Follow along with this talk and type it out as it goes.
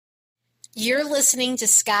You're listening to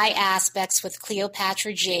Sky Aspects with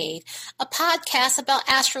Cleopatra Jade, a podcast about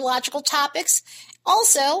astrological topics,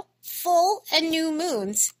 also full and new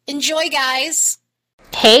moons. Enjoy, guys!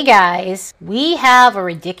 Hey guys, we have a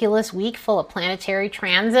ridiculous week full of planetary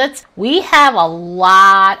transits. We have a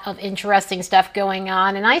lot of interesting stuff going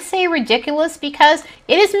on, and I say ridiculous because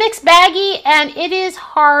it is mixed baggy and it is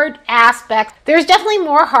hard aspects. There's definitely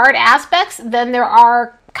more hard aspects than there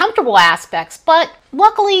are comfortable aspects, but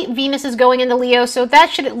luckily Venus is going into Leo, so that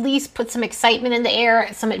should at least put some excitement in the air,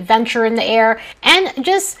 some adventure in the air, and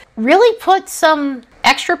just really put some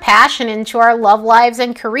extra passion into our love lives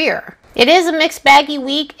and career. It is a mixed baggy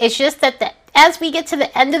week. It's just that as we get to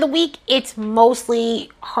the end of the week, it's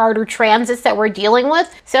mostly harder transits that we're dealing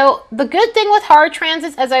with. So the good thing with hard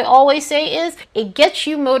transits, as I always say, is it gets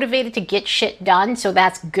you motivated to get shit done. So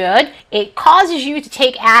that's good. It causes you to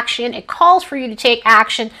take action. It calls for you to take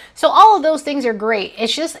action. So all of those things are great.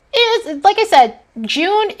 It's just, like I said,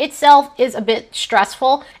 June itself is a bit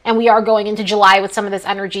stressful, and we are going into July with some of this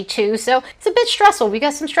energy too, so it's a bit stressful. We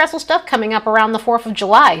got some stressful stuff coming up around the 4th of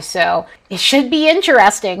July, so it should be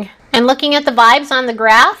interesting. And looking at the vibes on the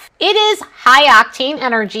graph, it is high octane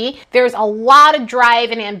energy. There's a lot of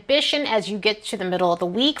drive and ambition as you get to the middle of the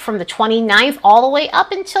week, from the 29th all the way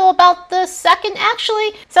up until about the 2nd.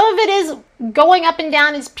 Actually, some of it is going up and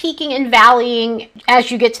down, is peaking and valleying as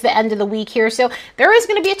you get to the end of the week here. So there is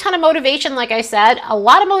going to be a ton of motivation, like I said, a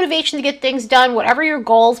lot of motivation to get things done, whatever your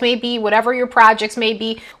goals may be, whatever your projects may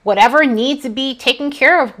be, whatever needs to be taken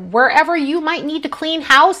care of, wherever you might need to clean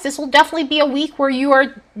house. This will definitely be a week where you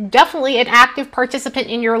are definitely an active participant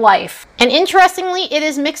in your life. And interestingly, it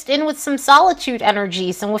is mixed in with some solitude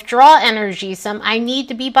energy, some withdrawal energy, some I need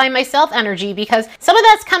to be by myself energy, because some of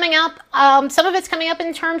that's coming up. Some of it's coming up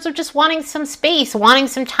in terms of just wanting some space, wanting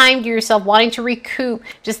some time to yourself, wanting to recoup,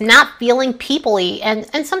 just not feeling people-y.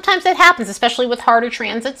 And sometimes that happens, especially with harder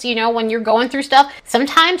transits, you know, when you're going through stuff.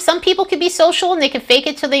 Sometimes some people could be social and they can fake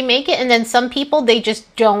it till they make it, and then some people, they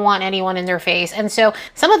just don't want anyone in their face. And so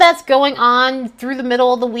some of that's going on through the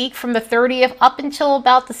middle of the week, from the 30th up until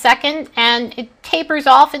about the 2nd, and it tapers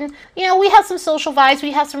off. And you know, we have some social vibes,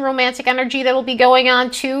 we have some romantic energy that'll be going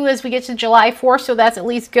on too as we get to July 4th, so that's at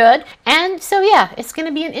least good. And so yeah, it's going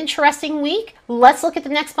to be an interesting week. Let's look at the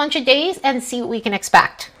next bunch of days and see what we can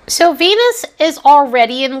expect. So Venus is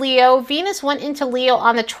already in Leo. Venus went into Leo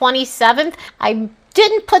on the 27th. I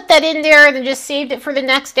didn't put that in there and then just saved it for the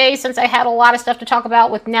next day, since I had a lot of stuff to talk about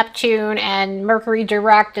with Neptune and Mercury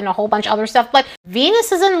direct and a whole bunch of other stuff. But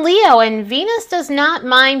Venus is in Leo, and Venus does not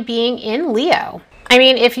mind being in Leo. I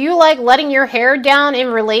mean, if you like letting your hair down in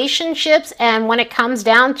relationships, and when it comes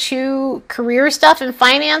down to career stuff and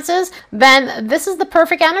finances, then this is the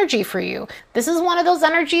perfect energy for you. This is one of those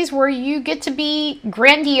energies where you get to be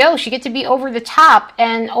grandiose, you get to be over the top,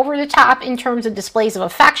 and over the top in terms of displays of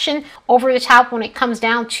affection, over the top when it comes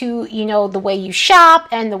down to, you know, the way you shop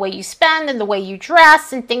and the way you spend and the way you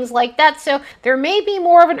dress and things like that. So there may be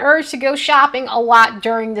more of an urge to go shopping a lot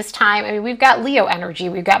during this time. I mean, we've got Leo energy,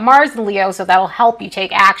 we've got Mars in Leo, so that'll help you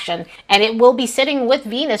take action, and it will be sitting with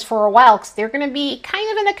Venus for a while, because they're going to be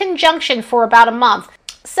kind of in a conjunction for about a month,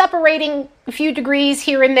 separating a few degrees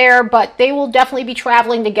here and there, but they will definitely be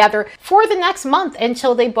traveling together for the next month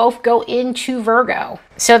until they both go into Virgo.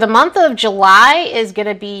 So the month of July is going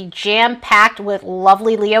to be jam-packed with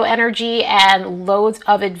lovely Leo energy and loads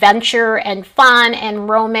of adventure and fun and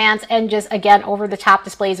romance and just, again, over-the-top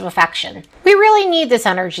displays of affection. We really need this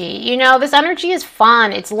energy. You know, this energy is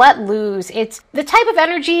fun. It's let loose. It's the type of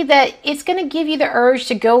energy that it's going to give you the urge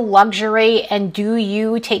to go luxury and do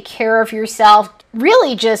you, take care of yourself,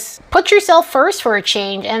 really just put yourself first for a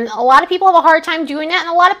change. And a lot of people have a hard time doing that, and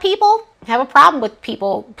a lot of people have a problem with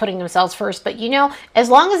people putting themselves first. But you know, as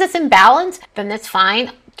long as it's in balance, then that's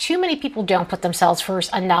fine. Too many people don't put themselves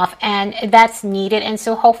first enough, and that's needed. And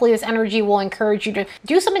so hopefully this energy will encourage you to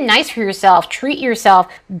do something nice for yourself, treat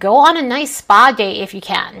yourself, go on a nice spa day if you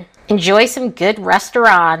can. Enjoy some good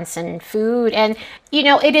restaurants and food. And you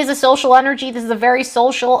know, it is a social energy. This is a very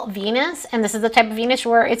social Venus, and this is the type of Venus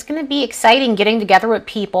where it's going to be exciting getting together with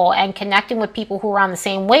people and connecting with people who are on the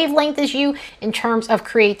same wavelength as you in terms of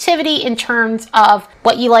creativity, in terms of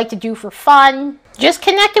what you like to do for fun. Just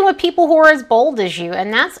connecting with people who are as bold as you,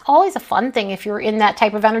 and that's always a fun thing if you're in that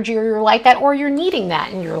type of energy, or you're like that, or you're needing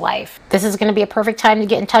that in your life. This is going to be a perfect time to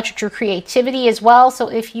get in touch with your creativity as well. So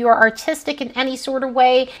if you are artistic in any sort of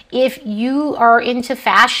way, if you are into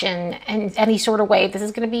fashion in any sort of way, this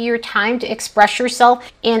is going to be your time to express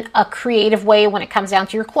yourself in a creative way when it comes down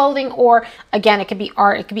to your clothing. Or again, it could be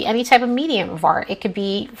art, it could be any type of medium of art, it could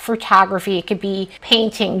be photography, it could be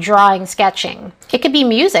painting, drawing, sketching, it could be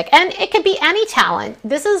music, and it could be any talent. talent.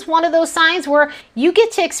 This is one of those signs where you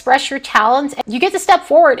get to express your talents. You get to step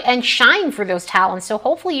forward and shine for those talents. So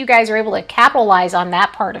hopefully you guys are able to capitalize on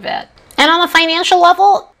that part of it. And on the financial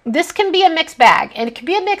level, this can be a mixed bag. And it can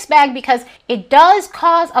be a mixed bag because it does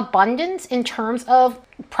cause abundance in terms of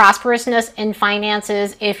prosperousness in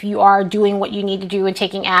finances if you are doing what you need to do and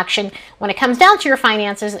taking action when it comes down to your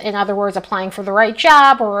finances. In other words, applying for the right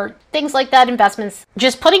job or things like that, investments,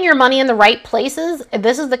 just putting your money in the right places.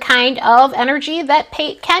 This is the kind of energy that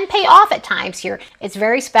can pay off at times here. It's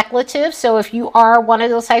very speculative. So if you are one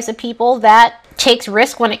of those types of people that takes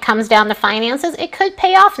risk when it comes down to finances, it could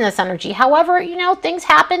pay off in this energy. However, things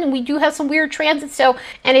happen and we do have some weird transits.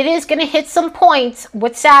 And it is going to hit some points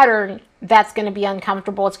with Saturn that's going to be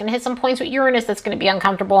uncomfortable. It's going to hit some points with Uranus that's going to be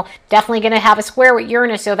uncomfortable. Definitely going to have a square with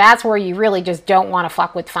Uranus. So that's where you really just don't want to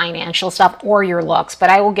fuck with financial stuff or your looks.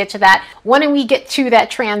 But I will get to that when we get to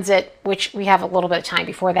that transit, which we have a little bit of time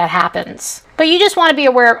before that happens. But you just want to be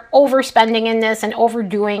aware of overspending in this and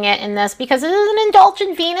overdoing it in this because it is an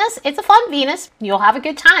indulgent Venus. It's a fun Venus. You'll have a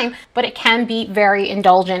good time, but it can be very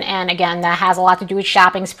indulgent. And again, that has a lot to do with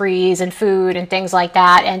shopping sprees and food and things like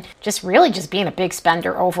that. And just really just being a big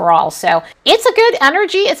spender overall. So it's a good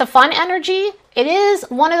energy. It's a fun energy. It is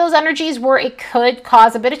one of those energies where it could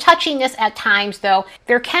cause a bit of touchiness at times, though.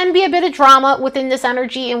 There can be a bit of drama within this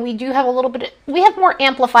energy, and we do have we have more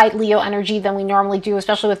amplified Leo energy than we normally do,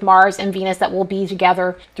 especially with Mars and Venus that will be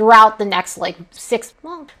together throughout the next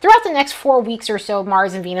throughout the next 4 weeks or so.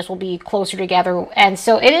 Mars and Venus will be closer together, and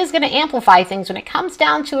so it is going to amplify things when it comes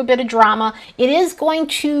down to a bit of drama. It is going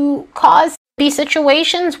to cause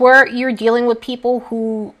situations where you're dealing with people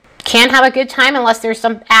who can't have a good time unless there's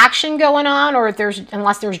some action going on or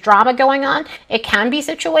unless there's drama going on. It can be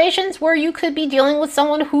situations where you could be dealing with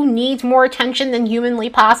someone who needs more attention than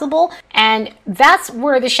humanly possible, and that's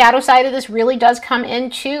where the shadow side of this really does come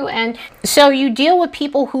into. And so you deal with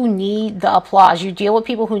people who need the applause, you deal with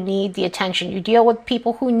people who need the attention, you deal with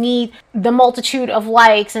people who need the multitude of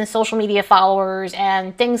likes and social media followers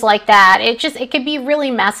and things like that. It could be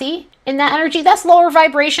really messy in that energy. That's lower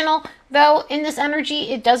vibrational, though. In this energy,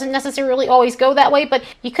 it doesn't necessarily always go that way, but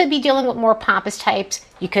you could be dealing with more pompous types.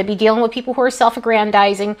 You could be dealing with people who are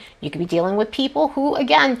self-aggrandizing. You could be dealing with people who,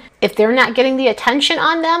 again, if they're not getting the attention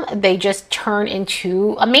on them, they just turn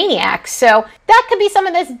into a maniac. So that could be some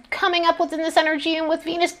of this coming up within this energy. And with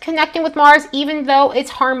Venus connecting with Mars, even though it's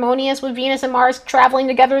harmonious with Venus and Mars traveling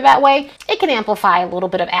together that way, it can amplify a little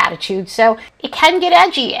bit of attitude. So it can get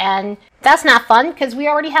edgy, and that's not fun because we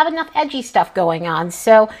already have enough edgy stuff going on.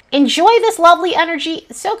 So enjoy this lovely energy.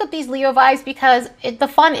 Soak up these Leo vibes because the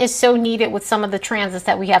fun is so needed with some of the transits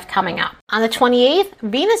that we have coming up. On the 28th,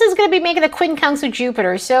 Venus is going to be making a quincunx with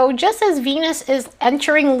Jupiter. So just as Venus is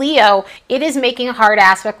entering Leo, it is making a hard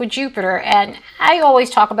aspect with Jupiter. And I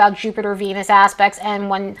always talk about Jupiter-Venus aspects. And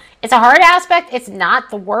when it's a hard aspect, it's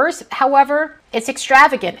not the worst. However, it's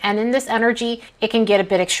extravagant, and in this energy, it can get a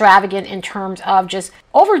bit extravagant in terms of just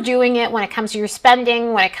overdoing it when it comes to your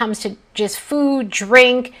spending, when it comes to just food,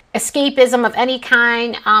 drink, escapism of any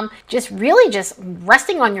kind, just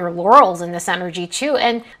resting on your laurels in this energy too.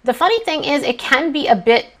 And the funny thing is, it can be a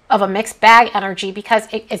bit of a mixed bag energy because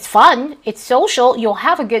it's fun, it's social, you'll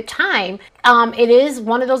have a good time. It is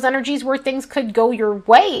one of those energies where things could go your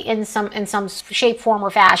way in some shape, form, or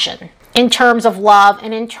fashion, in terms of love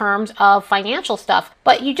and in terms of financial stuff.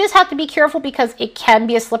 But you just have to be careful because it can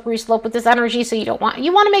be a slippery slope with this energy. So you want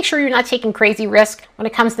to make sure you're not taking crazy risk when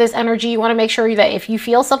it comes to this energy. You want to make sure that if you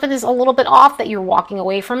feel something is a little bit off, that you're walking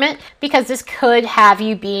away from it, because this could have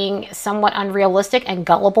you being somewhat unrealistic and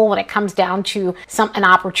gullible when it comes down to an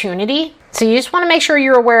opportunity. So you just want to make sure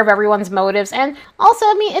you're aware of everyone's motives. And also,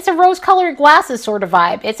 it's a rose-colored glasses sort of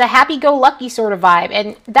vibe. It's a happy-go-lucky sort of vibe.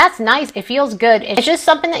 And that's nice. It feels good. It's just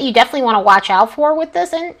something that you definitely want to watch out for with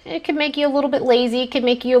this. And it can make you a little bit lazy. It can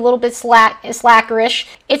make you a little bit slackerish.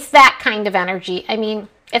 It's that kind of energy.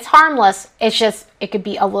 It's harmless. It's just, it could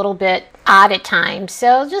be a little bit odd at times.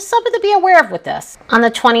 So just something to be aware of with this. On the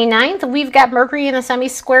 29th, we've got Mercury in a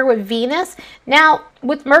semi-square with Venus. Now,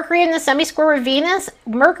 with Mercury in the semi-square with Venus,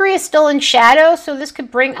 Mercury is still in shadow, so this could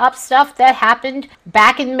bring up stuff that happened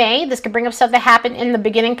back in May. This could bring up stuff that happened in the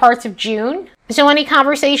beginning parts of June. So any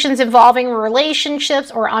conversations involving relationships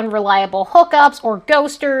or unreliable hookups or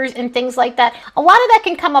ghosters and things like that, a lot of that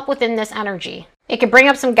can come up within this energy. It could bring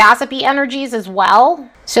up some gossipy energies as well.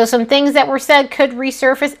 So some things that were said could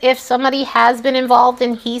resurface if somebody has been involved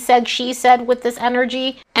in he said, she said with this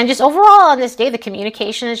energy. And just overall on this day, the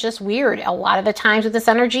communication is just weird. A lot of the times with this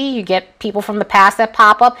energy, you get people from the past that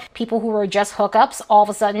pop up, people who are just hookups. All of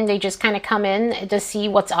a sudden, they just kind of come in to see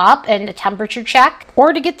what's up and a temperature check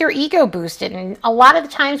or to get their ego boosted. And a lot of the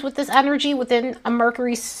times with this energy within a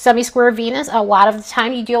Mercury semi-square Venus, a lot of the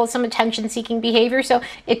time you deal with some attention-seeking behavior. So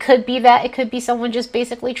it could be that. It could be someone just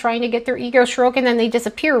basically trying to get their ego stroked and then they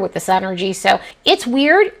disappear with this energy. So it's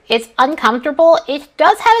weird. It's uncomfortable. It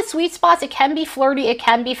does have its sweet spots. It can be flirty. It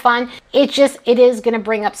can be fun. It is going to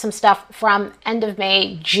bring up some stuff from end of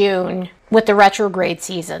May, June with the retrograde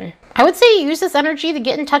season. I would say use this energy to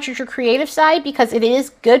get in touch with your creative side because it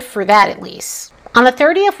is good for that at least. On the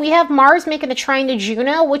 30th, we have Mars making a trine to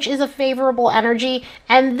Juno, which is a favorable energy,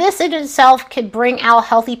 and this in itself could bring out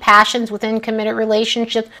healthy passions within committed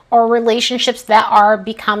relationships or relationships that are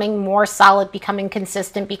becoming more solid, becoming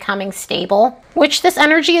consistent, becoming stable, which this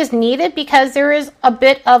energy is needed because there is a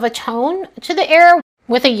bit of a tone to the air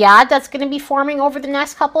with a yod that's going to be forming over the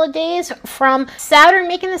next couple of days from Saturn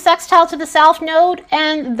making the sextile to the South Node,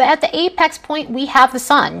 and at the apex point, we have the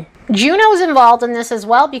Sun. Juno is involved in this as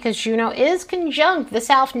well because Juno is conjunct the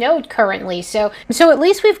South Node currently. So at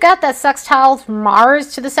least we've got that sextile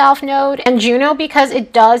Mars to the South Node and Juno because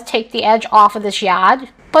it does take the edge off of this yod.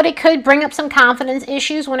 But it could bring up some confidence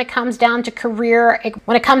issues when it comes down to career,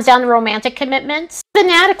 when it comes down to romantic commitments.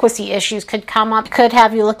 Inadequacy issues could come up, could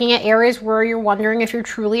have you looking at areas where you're wondering if you're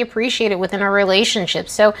truly appreciated within a relationship.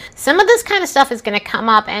 So some of this kind of stuff is going to come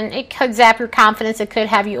up and it could zap your confidence. It could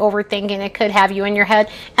have you overthinking. It could have you in your head.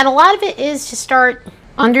 And a lot of it is to start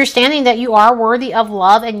understanding that you are worthy of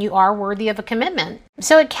love and you are worthy of a commitment.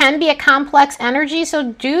 So it can be a complex energy,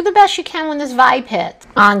 so do the best you can when this vibe hits.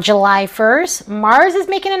 On July 1st, Mars is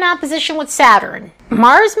making an opposition with Saturn.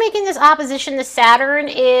 Mars making this opposition to Saturn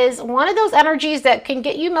is one of those energies that can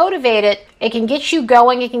get you motivated. It can get you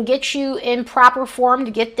going. It can get you in proper form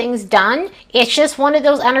to get things done. It's just one of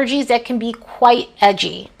those energies that can be quite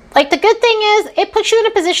edgy. Like, the good thing is, it puts you in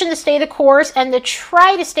a position to stay the course and to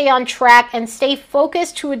try to stay on track and stay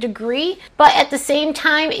focused to a degree. But at the same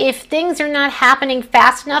time, if things are not happening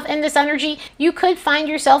fast enough in this energy, you could find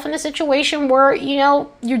yourself in a situation where,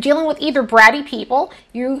 you're dealing with either bratty people,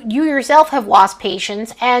 you yourself have lost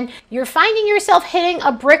patience, and you're finding yourself hitting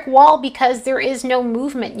a brick wall because there is no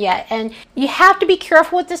movement yet. And you have to be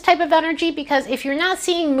careful with this type of energy because if you're not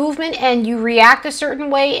seeing movement and you react a certain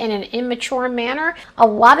way in an immature manner, a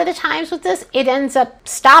lot of the times with this, it ends up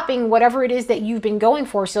stopping whatever it is that you've been going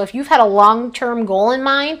for. So if you've had a long-term goal in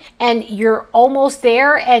mind and you're almost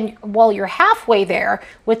there and, you're halfway there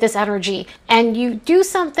with this energy and you do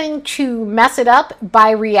something to mess it up by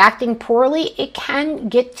reacting poorly, it can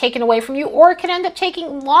get taken away from you or it can end up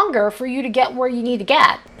taking longer for you to get where you need to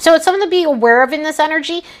get. So it's something to be aware of in this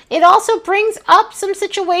energy. It also brings up some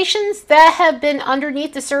situations that have been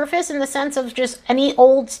underneath the surface in the sense of just any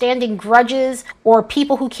old standing grudges or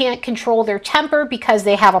people who can't control their temper because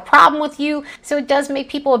they have a problem with you. So it does make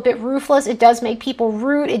people a bit ruthless. It does make people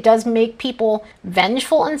rude. It does make people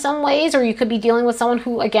vengeful in some ways, or you could be dealing with someone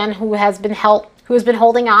who has been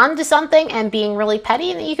holding on to something and being really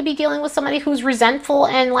petty, and you could be dealing with somebody who's resentful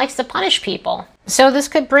and likes to punish people. So this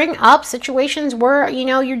could bring up situations where,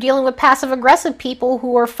 you're dealing with passive-aggressive people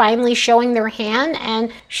who are finally showing their hand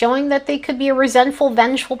and showing that they could be a resentful,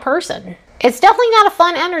 vengeful person. It's definitely not a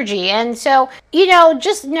fun energy. And so,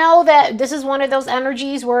 just know that this is one of those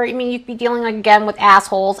energies where, you could be dealing, again, with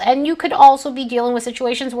assholes. And you could also be dealing with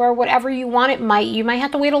situations where whatever you want, you might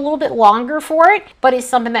have to wait a little bit longer for it, but it's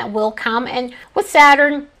something that will come. And with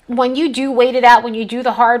Saturn, when you do wait it out, when you do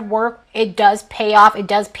the hard work, it does pay off. It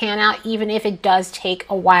does pan out, even if it does take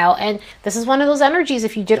a while. And this is one of those energies.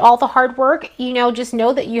 If you did all the hard work, just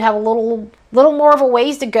know that you have a little more of a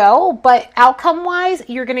ways to go. But outcome-wise,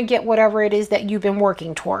 you're going to get whatever it is that you've been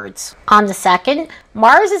working towards. On the 2nd,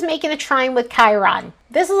 Mars is making a trine with Chiron.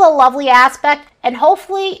 This is a lovely aspect, and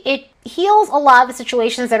hopefully it heals a lot of the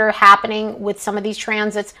situations that are happening with some of these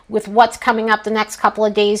transits, with what's coming up the next couple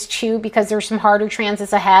of days too, because there's some harder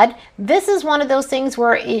transits ahead. This is one of those things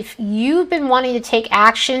where if you've been wanting to take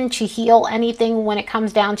action to heal anything when it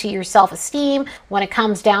comes down to your self-esteem, when it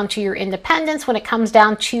comes down to your independence, when it comes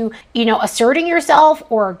down to, asserting yourself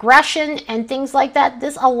or aggression and things like that,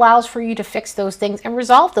 this allows for you to fix those things and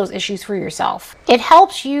resolve those issues for yourself. It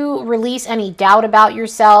helps you release any doubt about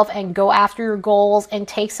yourself and go after your goals and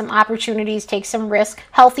take some opportunities, take some risk,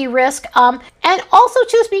 healthy risk. And also,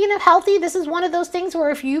 too, speaking of healthy, this is one of those things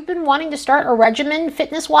where if you've been wanting to start a regimen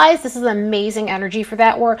fitness-wise, this is amazing energy for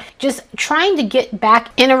that, or just trying to get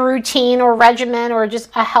back in a routine or regimen or just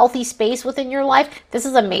a healthy space within your life. This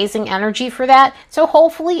is amazing energy for that. So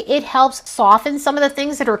hopefully it helps soften some of the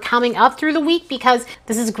things that are coming up through the week, because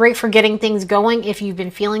this is great for getting things going. If you've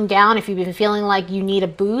been feeling down, if you've been feeling like you need a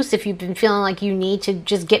boost, if you've been feeling like you need to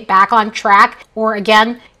just get back on track, or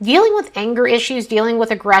again, dealing with anger issues, dealing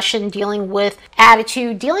with aggression, dealing with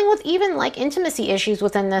attitude, dealing with even like intimacy issues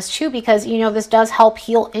within this too, because this does help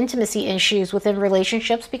heal intimacy issues within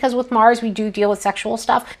relationships, because with Mars we do deal with sexual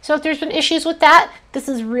stuff. So if there's been issues with that, this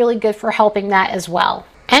is really good for helping that as well.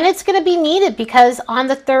 And it's going to be needed because on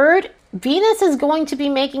the 3rd, Venus is going to be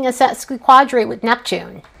making a sesquiquadrate with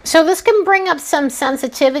Neptune. So this can bring up some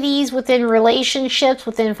sensitivities within relationships,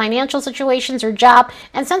 within financial situations or job,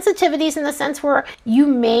 and sensitivities in the sense where you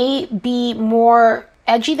may be more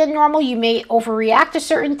edgy than normal. You may overreact to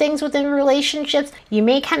certain things within relationships. You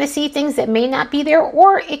may kind of see things that may not be there,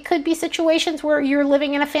 or it could be situations where you're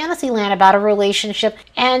living in a fantasy land about a relationship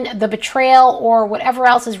and the betrayal or whatever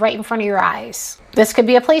else is right in front of your eyes. This could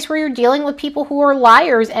be a place where you're dealing with people who are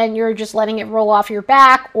liars and you're just letting it roll off your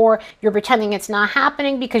back, or you're pretending it's not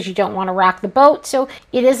happening because you don't want to rock the boat. So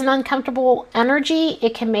it is an uncomfortable energy.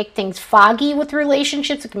 It can make things foggy with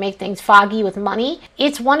relationships. It can make things foggy with money.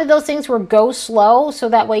 It's one of those things where go slow, so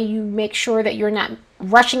that way you make sure that you're not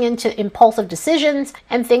rushing into impulsive decisions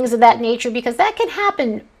and things of that nature, because that can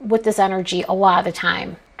happen with this energy a lot of the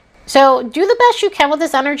time. So do the best you can with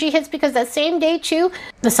this energy hits, because that same day too,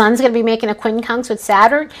 the sun's going to be making a quincunx with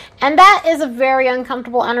Saturn. And that is a very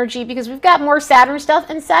uncomfortable energy, because we've got more Saturn stuff,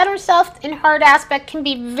 and Saturn stuff in hard aspect can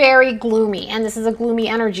be very gloomy. And this is a gloomy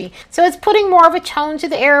energy. So it's putting more of a tone to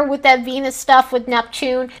the air with that Venus stuff with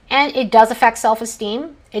Neptune. And it does affect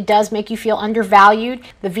self-esteem. It does make you feel undervalued.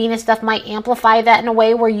 The Venus stuff might amplify that in a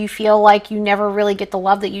way where you feel like you never really get the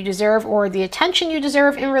love that you deserve or the attention you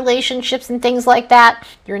deserve in relationships and things like that.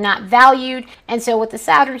 You're not valued. And so with the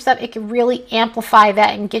Saturn stuff, it can really amplify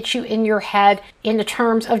that and get you in your head in the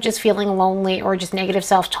terms of just feeling lonely or just negative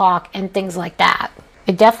self-talk and things like that.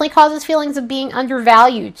 It definitely causes feelings of being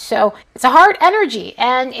undervalued. So it's a hard energy,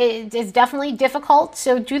 and it is definitely difficult.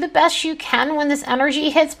 So do the best you can when this energy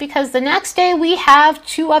hits, because the next day we have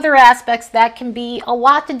 2 other aspects that can be a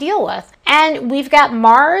lot to deal with. And we've got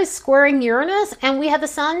Mars squaring Uranus, and we have the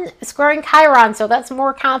Sun squaring Chiron. So that's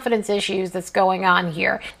more confidence issues that's going on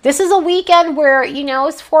here. This is a weekend where,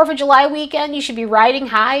 it's 4th of July weekend. You should be riding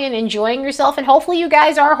high and enjoying yourself. And hopefully you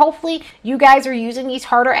guys are. Hopefully you guys are using these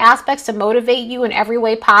harder aspects to motivate you in every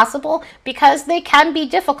way possible, because they can be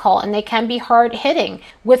difficult and they can be hard hitting.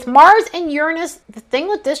 With Mars and Uranus, the thing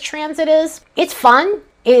with this transit is it's fun.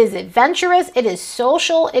 It is adventurous, it is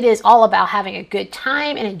social, it is all about having a good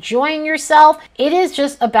time and enjoying yourself. It is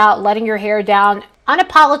just about letting your hair down,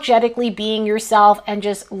 unapologetically being yourself and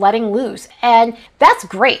just letting loose. And that's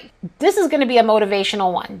great. This is going to be a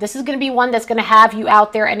motivational one. This is going to be one that's going to have you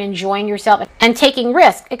out there and enjoying yourself and taking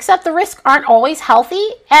risks, except the risks aren't always healthy,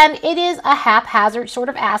 and it is a haphazard sort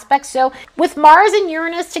of aspect. So with Mars and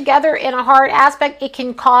Uranus together in a hard aspect, it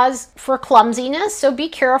can cause for clumsiness. So be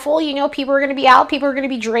careful. People are going to be out, people are going to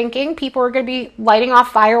be drinking, people are going to be lighting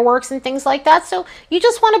off fireworks and things like that. So you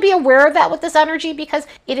just want to be aware of that with this energy, because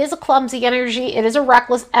it is a clumsy energy. It is a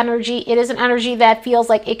reckless energy. It is an energy that feels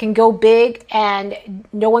like it can go big and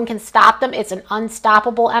no one can stop them. It's an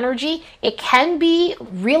unstoppable energy. It can be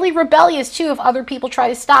really rebellious too if other people try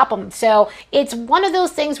to stop them. So it's one of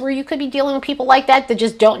those things where you could be dealing with people like that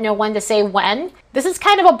just don't know when to say when. This is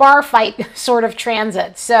kind of a bar fight sort of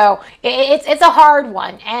transit. So it's a hard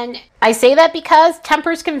one. And I say that because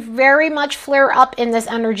tempers can very much flare up in this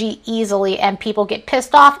energy easily, and people get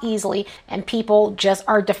pissed off easily, and people just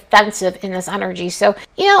are defensive in this energy. So,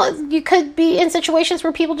 you could be in situations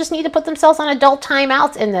where people just need to put themselves on adult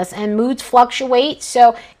timeouts in this, and moods fluctuate.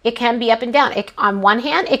 So it can be up and down. On one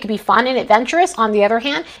hand, it could be fun and adventurous. On the other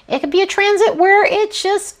hand, it could be a transit where it's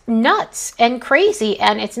just nuts and crazy,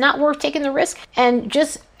 and it's not worth taking the risk. And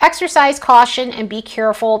just exercise caution and be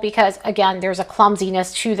careful, because again, there's a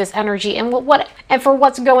clumsiness to this energy, and for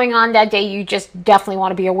what's going on that day, you just definitely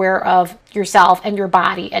want to be aware of yourself and your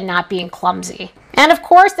body and not being clumsy. And of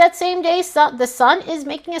course, that same day, the sun is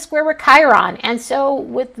making a square with Chiron. And so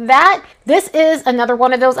with that, this is another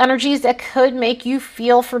one of those energies that could make you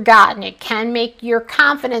feel forgotten. It can make your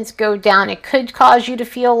confidence go down. It could cause you to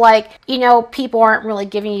feel like, people aren't really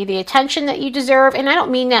giving you the attention that you deserve. And I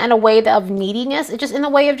don't mean that in a way of neediness. It's just in the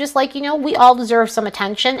way of just like, we all deserve some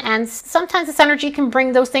attention. And sometimes this energy can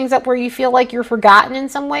bring those things up where you feel like you're forgotten in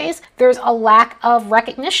some ways. There's a lack of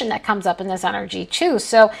recognition that comes up in this energy too.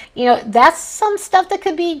 So, that's some stuff that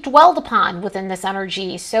could be dwelled upon within this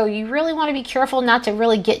energy. So you really want to be careful not to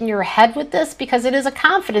really get in your head with this, because it is a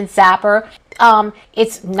confidence zapper.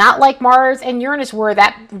 It's not like Mars and Uranus where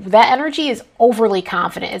that energy is overly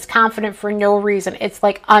confident. It's confident for no reason. It's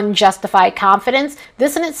like unjustified confidence.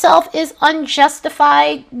 This in itself is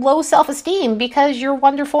unjustified low self-esteem because you're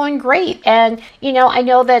wonderful and great. And, I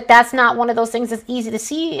know that that's not one of those things that's easy to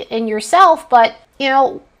see in yourself, but,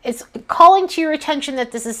 it's calling to your attention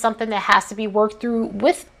that this is something that has to be worked through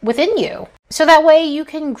within you. So that way you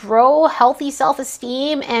can grow healthy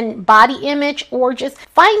self-esteem and body image, or just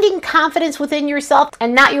finding confidence within yourself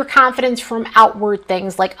and not your confidence from outward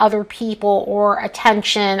things like other people or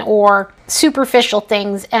attention or superficial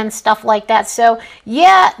things and stuff like that. So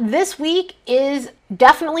yeah, this week is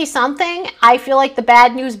definitely something. I feel like the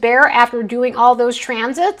bad news bear after doing all those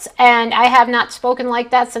transits, and I have not spoken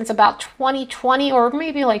like that since about 2020 or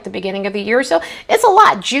maybe like the beginning of the year. So it's a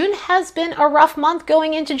lot. June has been a rough month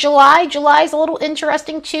going into July. July is a little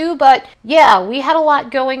interesting too, but yeah, we had a lot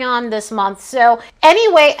going on this month. So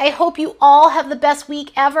anyway, I hope you all have the best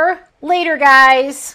week ever. Later, guys.